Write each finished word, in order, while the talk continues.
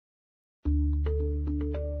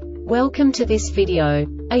Welcome to this video.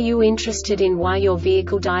 Are you interested in why your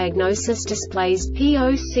vehicle diagnosis displays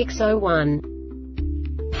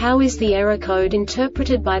P0601? How is the error code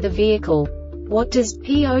interpreted by the vehicle? What does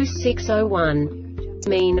P0601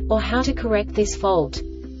 mean, or how to correct this fault?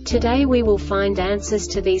 Today we will find answers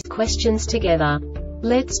to these questions together.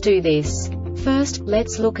 Let's do this. First,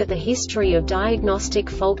 let's look at the history of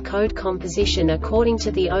diagnostic fault code composition according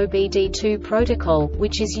to the OBD2 protocol,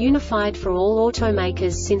 which is unified for all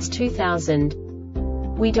automakers since 2000.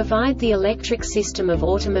 We divide the electric system of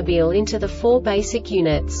automobile into the four basic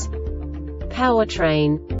units: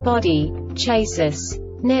 powertrain, body, chassis,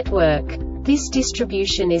 network. This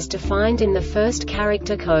distribution is defined in the first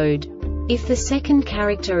character code. If the second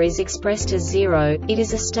character is expressed as 0, it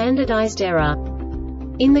is a standardized error.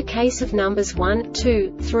 In the case of numbers 1,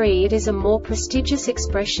 2, 3, it is a more prestigious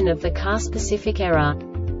expression of the car-specific error.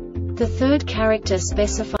 The third character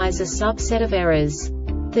specifies a subset of errors.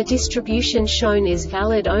 The distribution shown is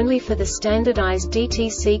valid only for the standardized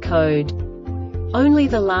DTC code. Only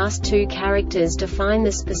the last two characters define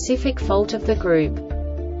the specific fault of the group.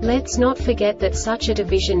 Let's not forget that such a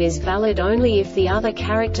division is valid only if the other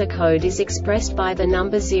character code is expressed by the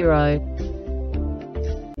number 0.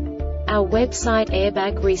 Our website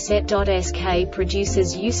airbagreset.sk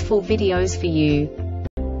produces useful videos for you.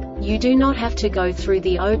 You do not have to go through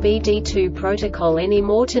the OBD2 protocol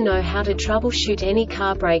anymore to know how to troubleshoot any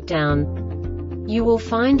car breakdown. You will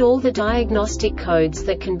find all the diagnostic codes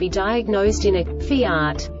that can be diagnosed in a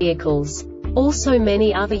Fiat vehicles. Also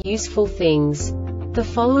many other useful things. The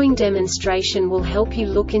following demonstration will help you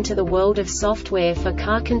look into the world of software for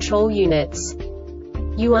car control units.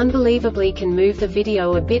 You unbelievably can move the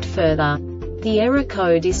video a bit further. The error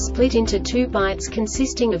code is split into 2 bytes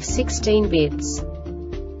consisting of 16 bits.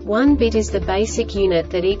 1 bit is the basic unit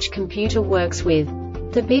that each computer works with.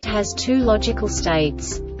 The bit has 2 logical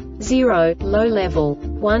states: 0, low level,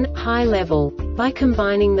 1, high level. By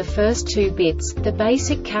combining the first 2 bits, the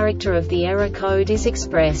basic character of the error code is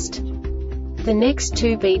expressed. The next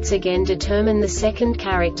 2 beats again determine the second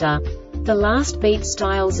character. The last beat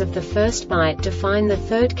styles of the first byte define the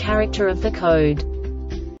third character of the code.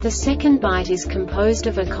 The second byte is composed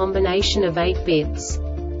of a combination of 8 bits.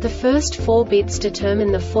 The first 4 bits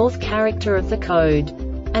determine the fourth character of the code.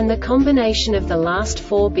 And the combination of the last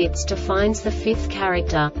 4 bits defines the fifth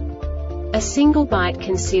character. A single byte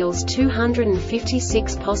conceals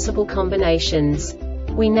 256 possible combinations.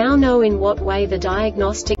 We now know in what way the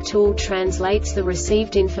diagnostic tool translates the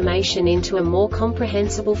received information into a more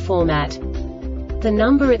comprehensible format. The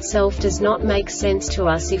number itself does not make sense to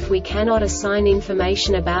us if we cannot assign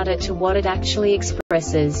information about it to what it actually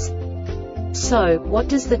expresses. So, what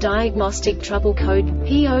does the Diagnostic Trouble Code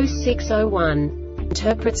P0601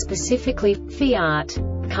 interpret specifically for Fiat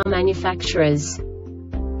car manufacturers?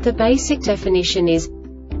 The basic definition is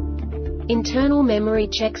internal memory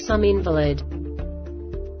checksum invalid.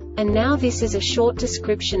 And now this is a short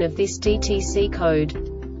description of this DTC code.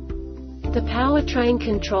 The Powertrain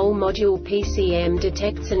Control Module PCM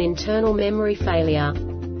detects an internal memory failure.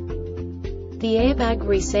 The Airbag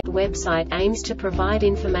Reset website aims to provide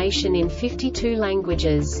information in 52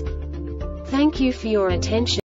 languages. Thank you for your attention.